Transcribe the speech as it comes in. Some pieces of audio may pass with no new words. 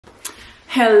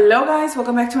Hello guys,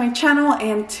 welcome back to my channel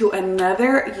and to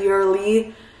another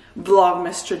yearly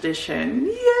Vlogmas tradition.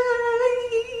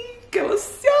 Yay! ¡Qué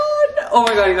emoción! Oh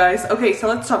my god, you guys. Okay, so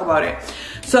let's talk about it.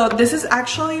 So this is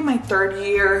actually my third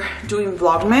year doing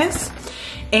Vlogmas.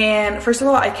 And first of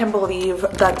all, I can't believe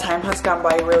that time has gone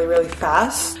by really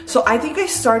fast. So I think I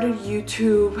started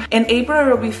YouTube in April.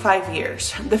 It'll be 5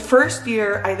 years. The first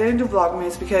year I didn't do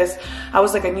Vlogmas because I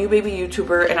was like a new baby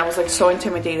YouTuber and I was like so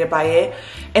intimidated by it.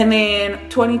 And then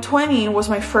 2020 was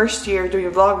my first year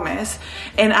doing Vlogmas.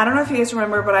 And I don't know if you guys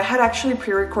remember, but I had actually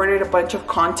pre-recorded a bunch of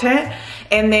content.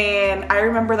 And then I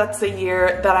remember that's the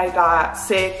year that I got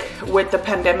sick with the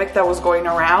pandemic that was going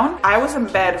around. I was in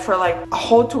bed for like a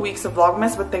whole 2 weeks of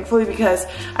Vlogmas, but thankfully because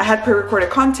I had pre-recorded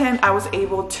content, I was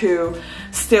able to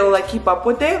still like keep up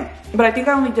with it. But I think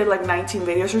I only did like 19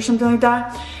 videos or something like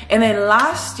that. And then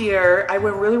last year I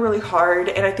went really hard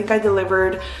and I think I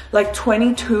delivered like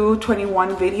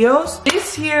 21 videos.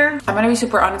 This year, I'm gonna be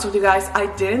super honest with you guys, I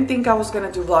didn't think I was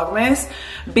gonna do Vlogmas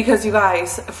because you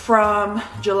guys, from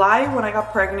July when I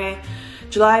got pregnant,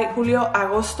 July, Julio,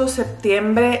 Agosto,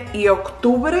 Septiembre, y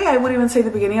Octubre, I would even say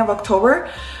the beginning of October,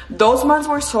 those months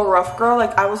were so rough, girl.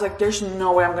 Like I was like, there's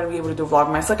no way I'm gonna be able to do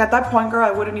Vlogmas. Like at that point, girl,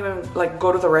 I wouldn't even like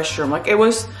go to the restroom. Like it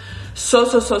was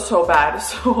so bad.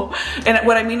 So, and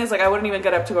what I mean is like I wouldn't even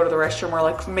get up to go to the restroom or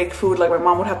like make food. Like my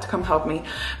mom would have to come help me.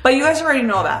 But you guys already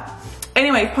know that.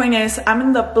 Anyway, point is, I'm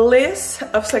in the bliss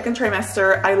of second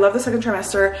trimester. I love the second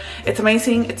trimester. It's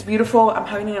amazing. It's beautiful. I'm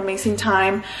having an amazing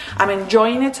time. I'm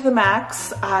enjoying it to the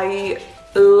max. I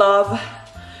love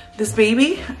this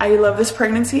baby. I love this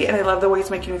pregnancy and I love the way it's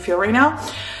making me feel right now.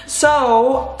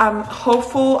 So I'm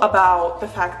hopeful about the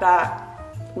fact that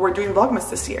we're doing Vlogmas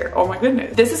this year. Oh my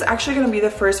goodness. This is actually gonna be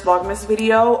the first Vlogmas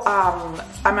video.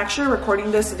 I'm actually recording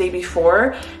this the day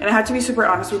before and I had to be super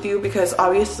honest with you because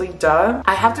obviously, duh,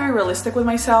 I have to be realistic with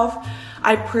myself.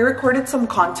 I pre-recorded some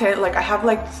content, like I have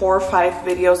like 4 or 5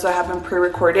 videos that have been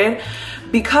pre-recorded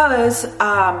because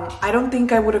I don't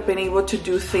think I would have been able to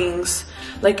do things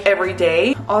like every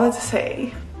day. All that to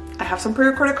say, I have some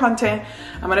pre-recorded content.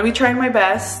 I'm gonna be trying my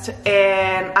best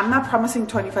and I'm not promising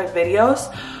 25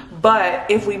 videos, but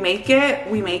if we make it,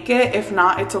 we make it. If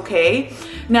not, it's okay.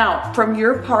 Now, from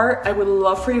your part, I would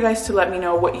love for you guys to let me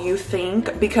know what you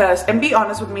think because, and be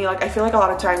honest with me, like I feel like a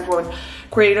lot of times when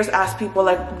creators ask people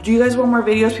like, do you guys want more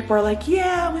videos? People are like,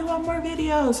 yeah, we want more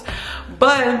videos.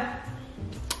 But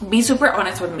be super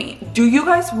honest with me. Do you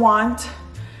guys want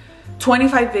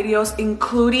 25 videos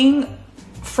including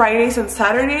Fridays and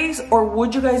Saturdays, or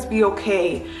would you guys be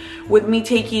okay with me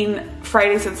taking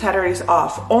Fridays and Saturdays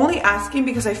off? Only asking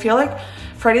because I feel like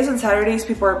Fridays and Saturdays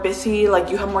people are busy,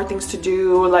 like you have more things to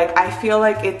do. Like I feel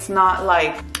like it's not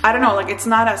like, I don't know, like it's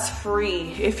not as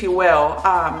free, if you will,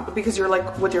 because you're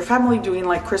like with your family doing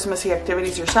like Christmassy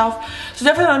activities yourself. So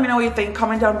definitely let me know what you think.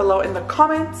 Comment down below in the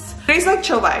comments. Today's like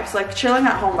chill vibes, like chilling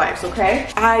at home vibes, okay?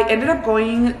 I ended up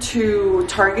going to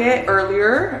Target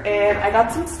earlier and I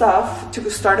got some stuff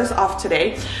to start us off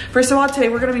today. First of all, today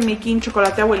we're gonna be making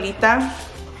chocolate abuelita.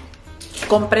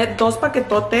 Compré 2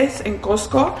 paquetotes in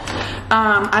Costco.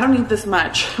 I don't need this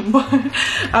much, but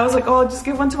I was like, oh, I'll just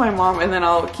give one to my mom and then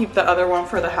I'll keep the other one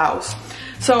for the house.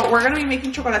 So we're gonna be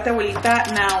making chocolate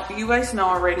abuelita. Now, you guys know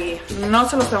already, no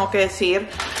se los tengo que decir,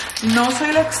 no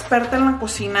soy la experta en la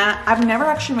cocina. I've never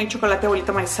actually made chocolate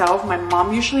abuelita myself. My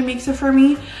mom usually makes it for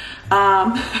me.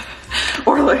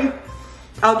 Or like,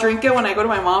 I'll drink it when I go to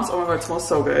my mom's. Oh my god, it smells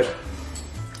so good.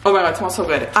 Oh my god, it smells so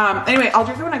good. Anyway, I'll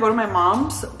drink it when I go to my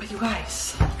mom's. But you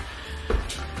guys,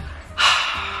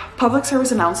 public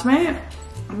service announcement,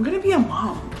 I'm gonna be a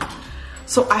mom.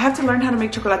 So I have to learn how to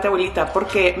make chocolate abuelita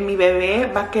porque mi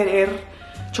bebé va a querer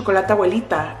chocolate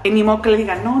abuelita. Y ni modo que le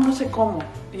diga, no, no sé cómo.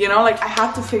 You know, like I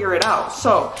have to figure it out.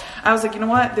 So I was like, you know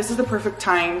what? This is the perfect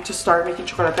time to start making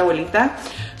chocolate abuelita.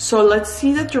 So let's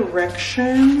see the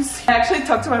directions. I actually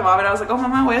talked to my mom and I was like, oh,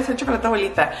 mamá, voy a hacer chocolate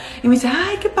abuelita. Y me dice,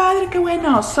 ay, qué padre, qué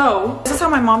bueno. So this is how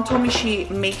my mom told me she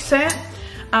makes it.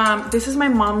 This is my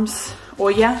mom's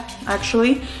olla,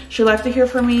 actually. She left it here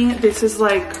for me. This is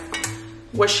like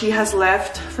what she has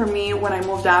left for me when I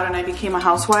moved out and I became a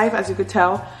housewife. As you could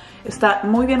tell, está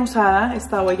muy bien usada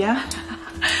esta olla.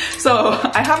 So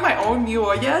I have my own new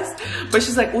ollas, but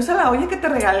she's like, usa la olla que te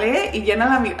regalé y llena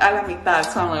a la mitad.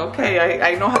 So I'm like, okay,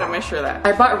 I know how to measure that.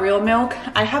 I bought real milk.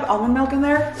 I have almond milk in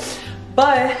there,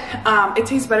 but it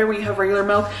tastes better when you have regular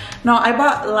milk. No, I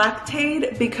bought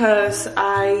Lactaid because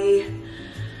I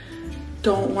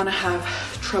don't want to have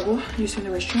trouble using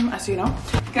the restroom, as you know.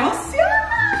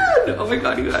 Oh my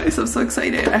god, you guys, I'm so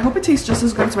excited. I hope it tastes just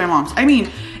as good as my mom's. I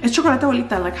mean, it's chocolate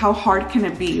abuelita, like how hard can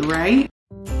it be, right?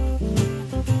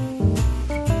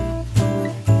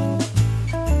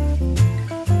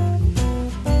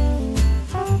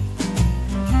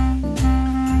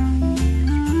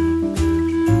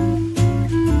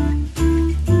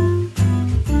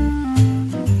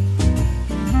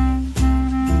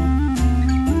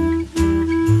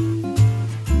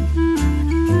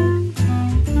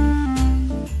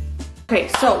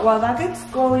 So while that gets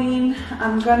going,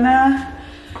 I'm gonna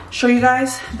show you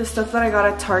guys the stuff that I got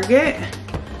at Target.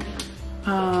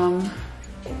 Ahí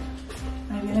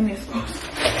viene mi esposo.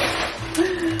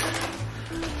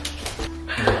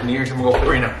 New Year's, I'm gonna go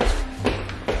for right now.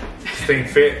 Staying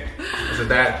fit as a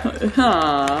dad.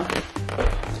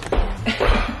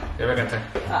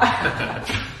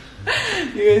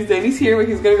 You guys, Danny's here, but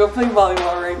he's gonna go play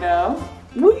volleyball right now.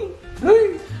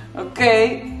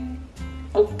 Okay.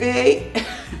 Okay.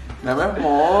 Dame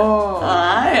amor.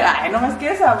 Ay, no más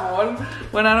quieres amor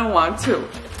when I don't want to.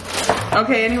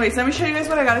 Okay, anyways, let me show you guys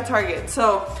what I got at Target.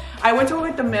 So I went to go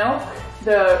get the milk,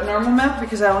 the normal milk,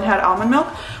 because I only had almond milk.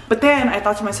 But then I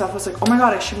thought to myself, I was like, oh my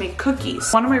god, I should make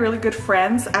cookies. One of my really good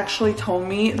friends actually told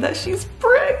me that she's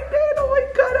pregnant. Oh my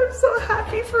god, I'm so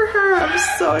happy for her. I'm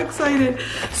so excited.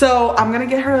 So I'm gonna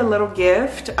get her a little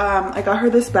gift. I got her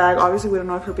this bag. Obviously, we don't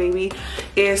know if her baby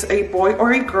is a boy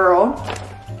or a girl.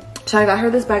 So I got her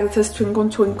this bag that says Twinkle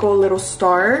Twinkle Little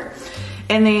Star.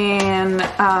 And then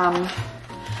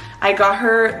I got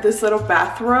her this little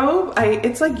bathrobe.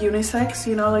 It's like unisex,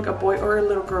 you know, like a boy or a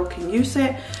little girl can use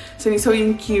it. So it's so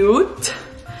cute.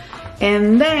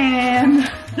 And then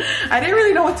I didn't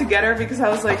really know what to get her because I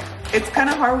was like, it's kind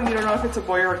of hard when you don't know if it's a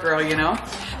boy or a girl, you know?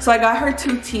 So I got her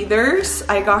 2 teethers.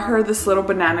 I got her this little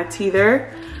banana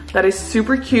teether that is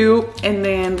super cute. And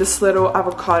then this little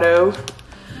avocado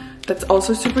that's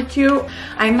also super cute.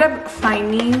 I ended up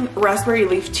finding raspberry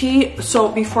leaf tea. So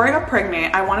before I got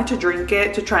pregnant, I wanted to drink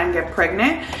it to try and get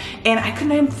pregnant, and I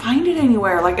couldn't find it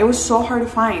anywhere. Like, it was so hard to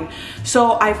find.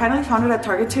 So I finally found it at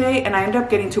Target today, and I ended up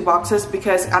getting 2 boxes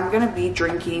because I'm gonna be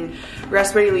drinking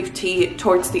raspberry leaf tea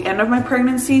towards the end of my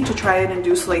pregnancy to try and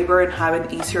induce labor and have an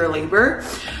easier labor.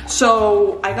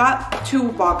 So I got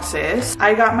 2 boxes.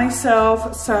 I got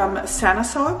myself some Santa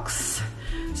socks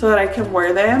so that I can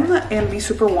wear them and be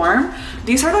super warm.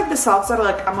 These are like the socks that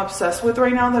like I'm obsessed with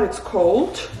right now that it's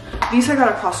cold. These I got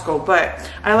at Costco, but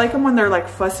I like them when they're like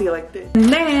fuzzy like this. And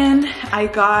then I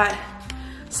got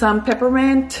some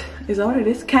peppermint, is that what it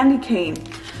is? Candy cane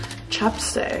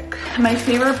chapstick. My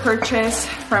favorite purchase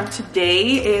from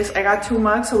today is I got 2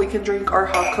 mugs so we can drink our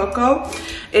hot cocoa.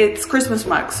 It's Christmas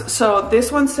mugs. So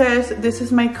this one says, this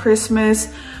is my Christmas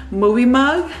movie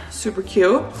mug, super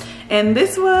cute. And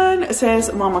this one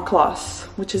says Mama Claus,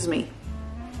 which is me.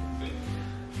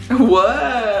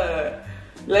 What?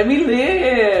 Let me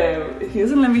live. He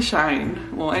doesn't let me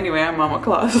shine. Well, anyway, I'm Mama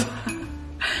Claus.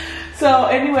 So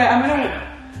anyway, I'm gonna,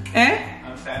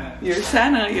 I'm Santa. You're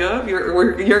Santa, yup.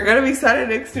 You're gonna be Santa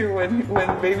next year when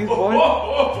baby's born.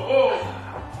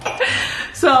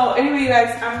 So anyway, you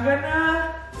guys, I'm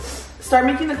gonna start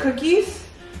making the cookies,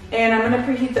 and I'm gonna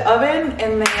preheat the oven,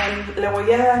 and then le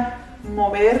voy a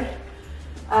mover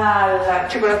al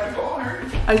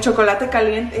chocolate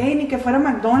caliente. Ey, ni que fuera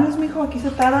McDonald's, mijo, aquí se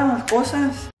tardan las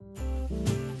cosas.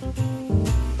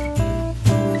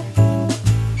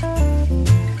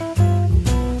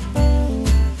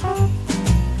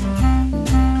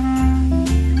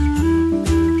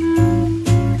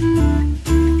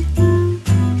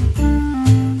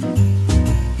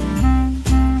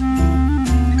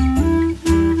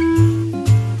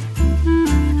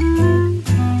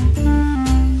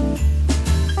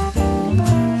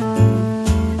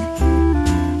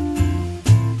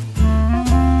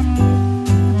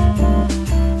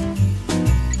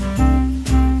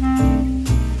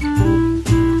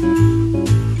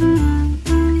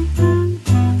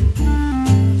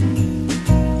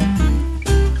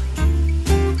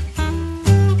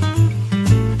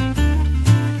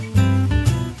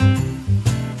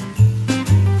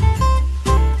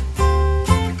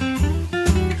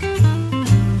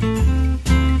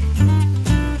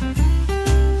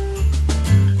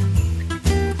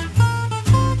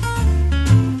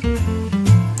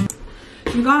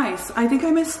 You guys, I think I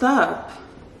messed up.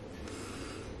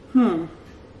 I'm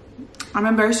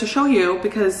embarrassed to show you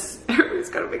because everybody's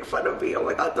gonna make fun of me. Oh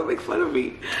my god, don't make fun of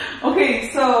me.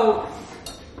 Okay, so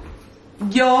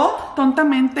yo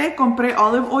tontamente compré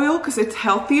olive oil because it's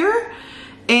healthier,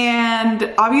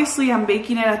 and obviously I'm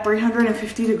baking it at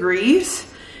 350 degrees,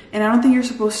 and I don't think you're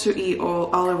supposed to eat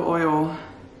olive oil.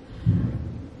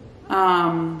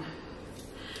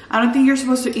 I don't think you're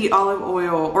supposed to eat olive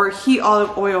oil or heat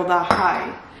olive oil that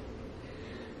high.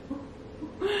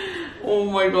 Oh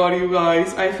my god, you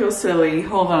guys, I feel silly.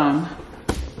 Hold on.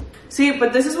 See,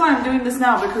 but this is why I'm doing this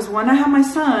now, because when I have my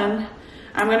son,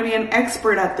 I'm gonna be an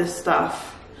expert at this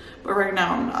stuff. But right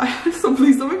now I'm not. So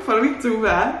please don't make fun of me too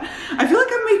bad. I feel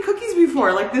like I've made cookies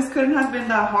before. Like, this couldn't have been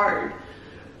that hard.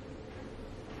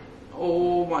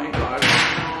 Oh my god,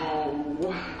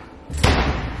 no.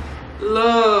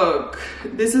 Look,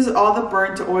 this is all the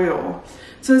burnt oil.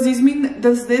 So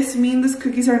does this mean these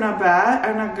cookies are not bad,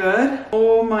 are not good?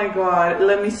 Oh my god,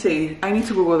 let me see. I need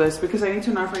to Google this because I need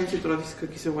to know if I need to throw these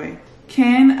cookies away.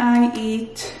 Can I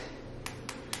eat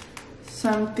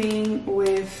something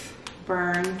with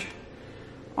burned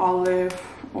olive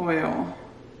oil?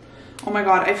 Oh my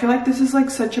god, I feel like this is like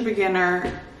such a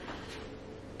beginner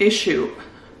issue.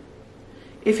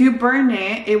 If you burn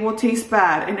it, it will taste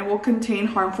bad and it will contain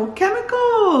harmful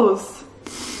chemicals.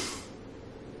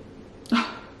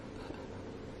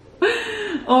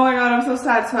 Oh my god, I'm so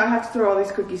sad. So I have to throw all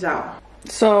these cookies out.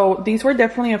 So these were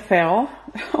definitely a fail.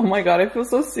 Oh my god, I feel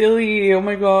so silly. Oh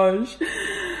my gosh.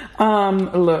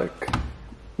 Look,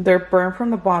 they're burnt from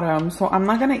the bottom, so I'm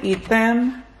not gonna eat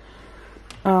them.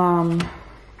 I'm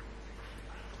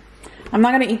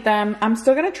not gonna eat them. I'm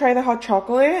still gonna try the hot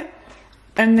chocolate,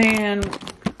 and then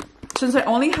since I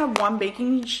only have one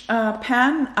baking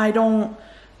pan, I don't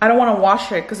want to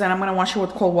wash it because then I'm gonna wash it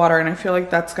with cold water, and I feel like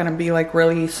that's gonna be like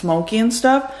really smoky and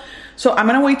stuff. So I'm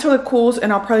gonna wait till it cools,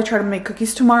 and I'll probably try to make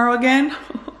cookies tomorrow again.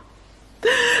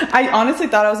 I honestly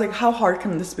thought, I was like, how hard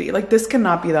can this be? Like, this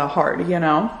cannot be that hard, you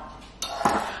know?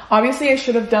 Obviously, I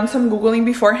should have done some Googling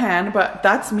beforehand, but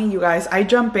that's me, you guys. I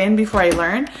jump in before I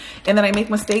learn, and then I make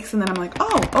mistakes, and then I'm like,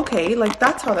 oh, okay, like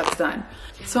that's how that's done.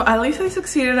 So at least I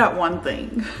succeeded at one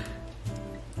thing.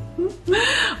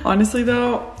 Honestly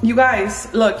though, you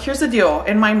guys, look, here's the deal.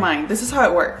 In my mind, this is how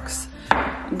it works.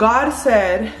 God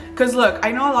said, because look,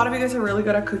 I know a lot of you guys are really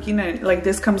good at cooking, and like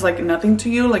this comes like nothing to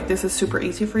you, like this is super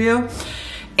easy for you,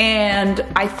 and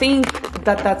I think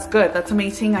that that's good. That's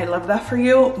amazing. I love that for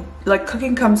you. Like,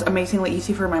 cooking comes amazingly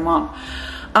easy for my mom,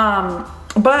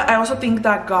 but I also think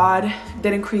that God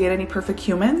didn't create any perfect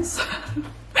humans.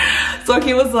 So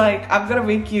he was like, I'm gonna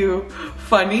make you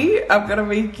funny, I'm gonna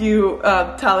make you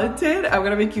talented, I'm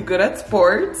gonna make you good at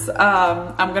sports,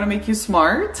 I'm gonna make you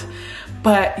smart,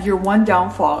 but your one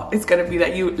downfall is gonna be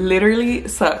that you literally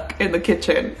suck in the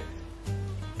kitchen.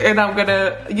 And I'm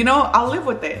gonna, you know, I'll live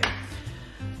with it.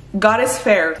 God is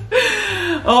fair.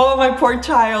 Oh, my poor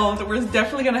child. We're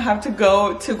definitely gonna have to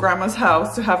go to grandma's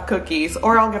house to have cookies,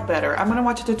 or I'll get better. I'm gonna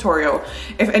watch a tutorial.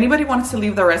 If anybody wants to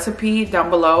leave the recipe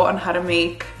down below on how to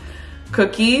make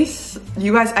cookies,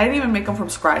 you guys, I didn't even make them from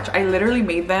scratch. I literally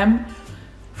made them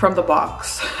from the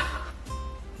box.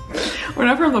 We're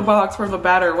not from the box, from the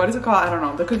batter. What is it called? I don't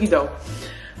know, the cookie dough.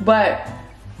 But,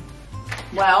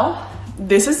 well,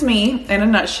 this is me in a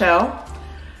nutshell.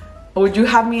 Would you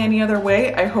have me any other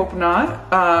way? I hope not.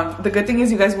 The good thing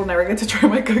is you guys will never get to try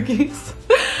my cookies.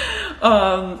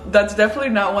 That's definitely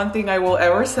not one thing I will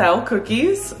ever sell,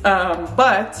 cookies.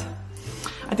 But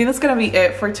I think that's gonna be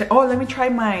it for today. Oh, let me try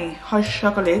my hot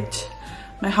chocolate,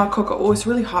 my hot cocoa. Oh, it's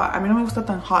really hot. A mí no me gusta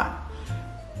tan hot.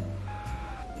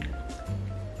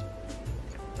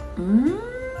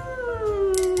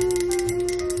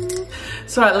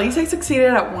 So at least I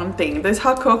succeeded at one thing. This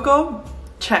hot cocoa,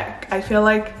 check. I feel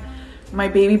like my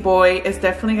baby boy is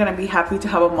definitely gonna be happy to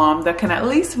have a mom that can at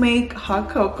least make hot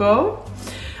cocoa.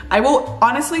 I will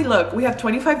honestly, look, we have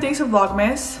 25 days of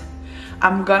Vlogmas.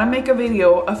 I'm gonna make a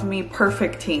video of me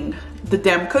perfecting the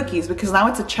damn cookies, because now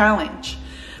it's a challenge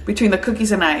between the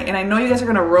cookies and I know you guys are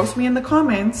gonna roast me in the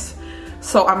comments,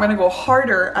 so I'm gonna go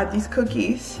harder at these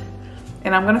cookies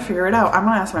and I'm gonna figure it out. I'm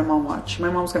gonna ask my mom, watch. My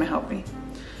mom's gonna help me.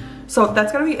 So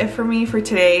that's gonna be it for me for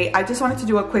today. I just wanted to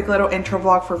do a quick little intro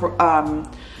vlog for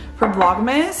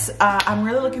Vlogmas. I'm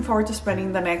really looking forward to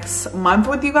spending the next month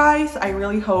with you guys. I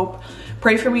really hope,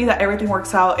 pray for me that everything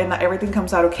works out and that everything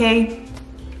comes out okay.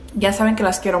 Ya saben que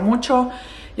las quiero mucho.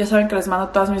 Ya saben que les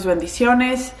mando todas mis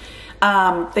bendiciones.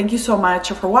 Thank you so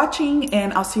much for watching,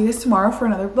 and I'll see you guys tomorrow for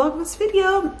another Vlogmas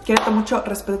video. Quiérete mucho,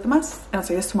 respétate más, and I'll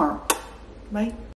see you guys tomorrow. Bye.